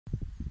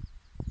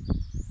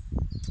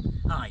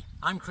Hi,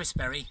 I'm Chris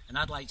Berry and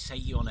I'd like to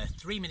take you on a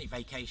 3-minute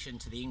vacation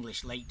to the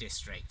English Lake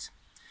District.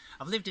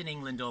 I've lived in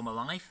England all my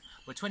life,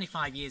 but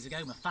 25 years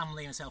ago my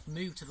family and myself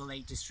moved to the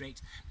Lake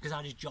District because I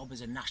had a job as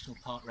a National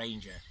Park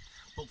Ranger.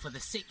 But for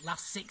the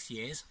last 6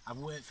 years I've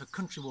worked for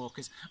Country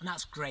Walkers, and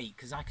that's great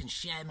because I can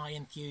share my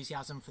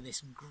enthusiasm for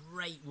this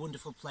great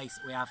wonderful place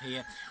that we have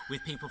here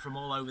with people from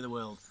all over the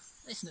world.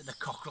 Listen to the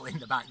cockerel in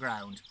the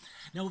background.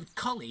 Now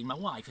Colleen, my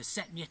wife, has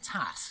set me a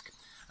task,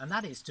 and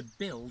that is to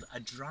build a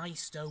dry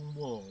stone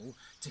wall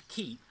to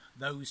keep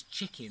those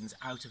chickens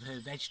out of her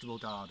vegetable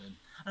garden.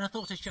 And I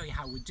thought I'd show you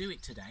how we do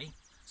it today.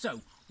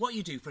 So what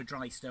you do for a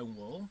dry stone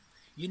wall,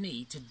 you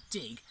need to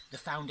dig the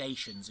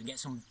foundations and get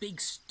some big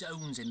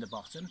stones in the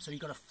bottom so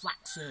you've got a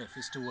flat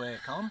surface to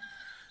work on.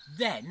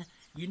 Then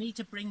you need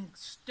to bring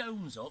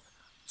stones up,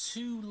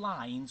 2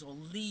 lines or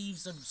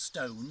leaves of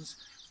stones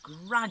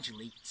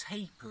gradually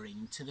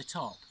tapering to the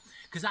top,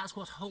 because that's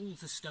what holds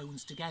the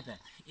stones together.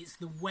 It's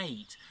the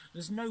weight.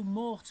 There's no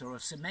mortar or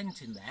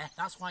cement in there.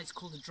 That's why it's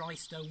called a dry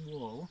stone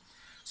wall.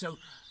 So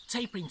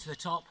tapering to the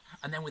top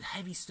and then with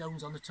heavy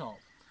stones on the top.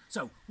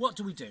 So what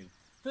do?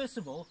 First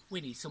of all, we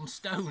need some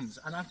stones,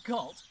 and I've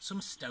got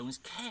some stones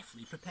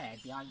carefully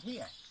prepared behind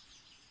here.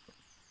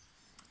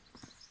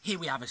 Here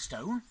we have a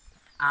stone,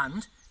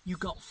 and you've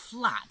got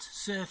flat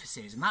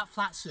surfaces, and that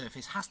flat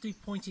surface has to be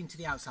pointing to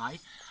the outside,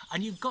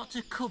 and you've got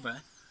to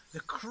cover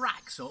the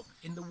cracks up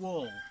in the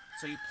wall.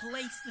 So you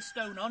place the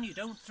stone on, you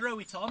don't throw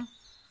it on,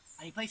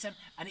 and you place them,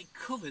 and it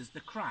covers the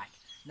crack.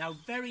 Now,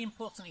 very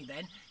importantly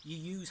then, you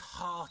use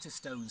hearter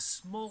stones,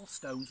 small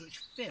stones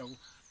which fill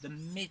the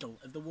middle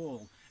of the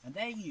wall, and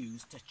they're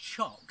used to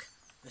chock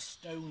the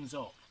stones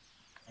up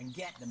and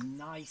get them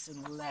nice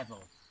and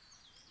level.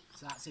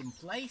 So that's in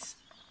place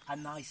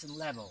and nice and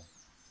level.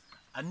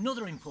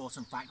 Another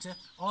important factor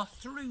are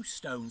through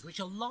stones, which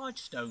are large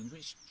stones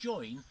which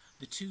join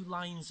the 2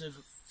 lines of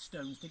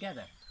stones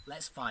together.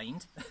 Let's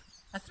find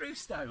a through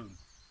stone.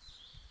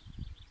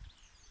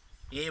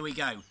 Here we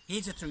go.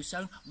 Here's a through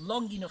stone,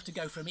 long enough to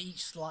go from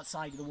each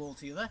side of the wall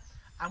to the other,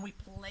 and we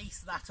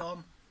place that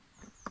on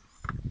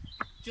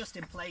just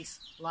in place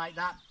like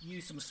that.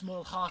 Use some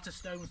small hearter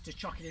stones to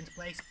chock it into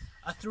place.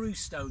 A through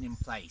stone in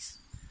place.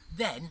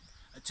 Then,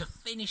 to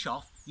finish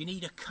off, you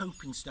need a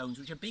coping stones,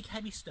 which are big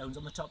heavy stones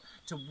on the top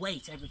to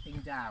weight everything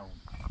down.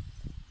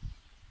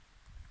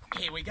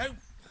 Here we go.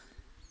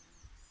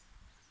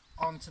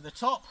 Onto the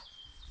top.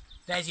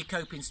 There's your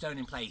coping stone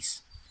in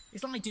place.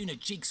 It's like doing a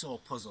jigsaw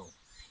puzzle.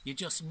 You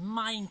just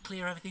mind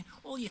clear everything.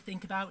 All you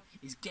think about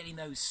is getting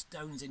those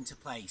stones into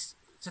place.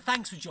 So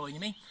thanks for joining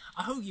me.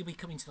 I hope you'll be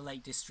coming to the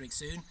Lake District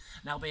soon,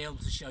 and I'll be able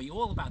to show you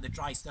all about the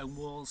dry stone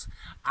walls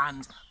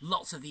and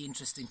lots of the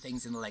interesting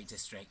things in the Lake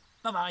District.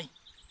 Bye bye.